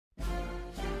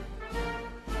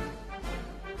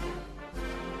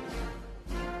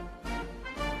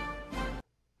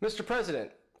Mr.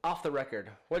 President, off the record,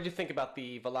 what did you think about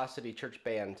the Velocity Church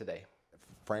band today?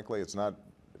 Frankly, it's not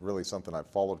really something I've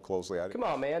followed closely. Come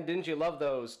on, man. Didn't you love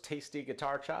those tasty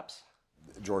guitar chops?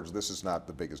 George, this is not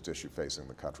the biggest issue facing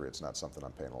the country. It's not something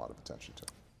I'm paying a lot of attention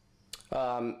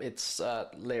to. It's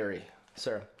Larry,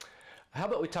 sir. How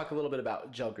about we talk a little bit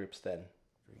about gel groups then?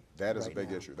 That is a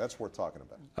big issue. That's worth talking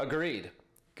about. Agreed.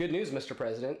 Good news, Mr.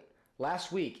 President.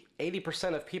 Last week,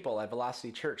 80% of people at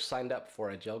Velocity Church signed up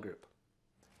for a gel group.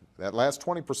 That last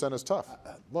 20% is tough.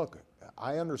 Look,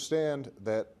 I understand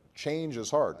that change is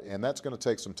hard, and that's going to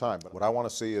take some time. But what I want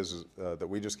to see is that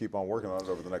we just keep on working on it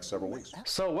over the next several weeks.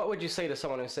 So what would you say to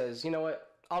someone who says, you know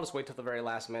what, I'll just wait till the very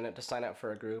last minute to sign up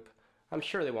for a group. I'm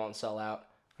sure they won't sell out.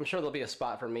 I'm sure there'll be a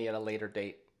spot for me at a later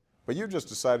date. But you just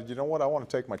decided, you know what, I want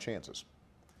to take my chances.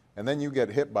 And then you get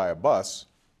hit by a bus.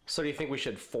 So do you think we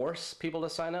should force people to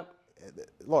sign up?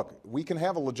 Look, we can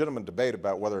have a legitimate debate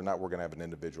about whether or not we're going to have an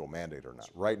individual mandate or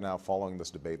not. Right now, following this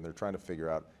debate, and they're trying to figure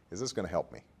out, is this going to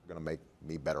help me? Going to make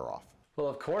me better off? Well,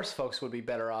 of course folks would be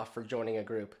better off for joining a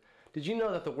group. Did you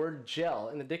know that the word gel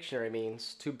in the dictionary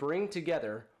means to bring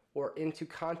together or into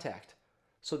contact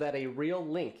so that a real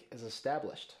link is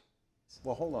established?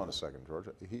 Well, hold on a second, George.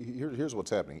 Here's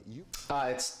what's happening.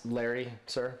 It's Larry,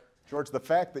 sir. George, the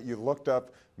fact that you looked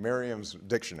up Merriam's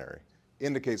dictionary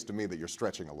indicates to me that you're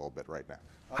stretching a little bit right now.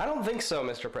 I don't think so,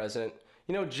 Mr. President.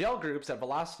 You know, gel groups at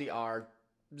Velocity are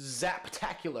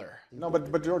zaptacular. No,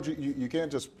 but George, you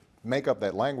can't just make up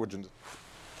that language and...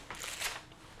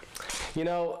 You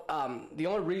know, the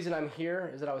only reason I'm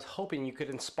here is that I was hoping you could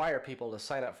inspire people to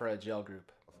sign up for a gel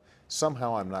group.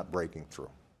 Somehow I'm not breaking through.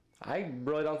 I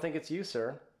really don't think it's you,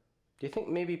 sir. Do you think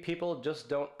maybe people just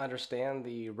don't understand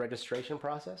the registration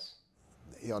process?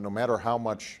 You know, no matter how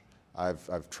much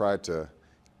I've tried to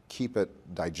keep it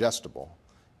digestible,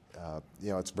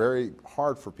 you know, it's very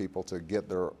hard for people to get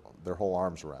their whole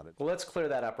arms around it. Well, let's clear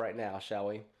that up right now, shall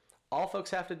we? All folks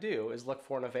have to do is look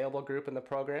for an available group in the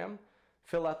program,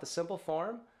 fill out the simple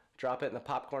form, drop it in the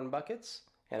popcorn buckets,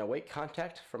 and await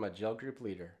contact from a gel group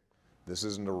leader. This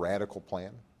isn't a radical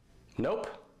plan? Nope.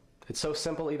 It's so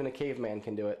simple even a caveman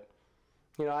can do it.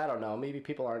 You know, I don't know, maybe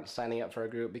people aren't signing up for a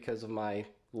group because of my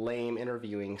lame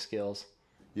interviewing skills.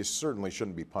 You certainly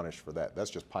shouldn't be punished for that. That's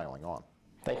just piling on.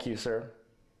 Thank you, sir.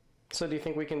 So do you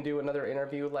think we can do another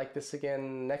interview like this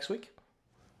again next week?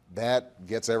 That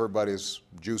gets everybody's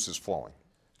juices flowing.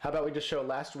 How about we just show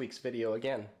last week's video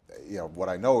again? You know, what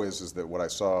I know is that what I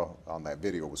saw on that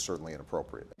video was certainly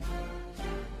inappropriate.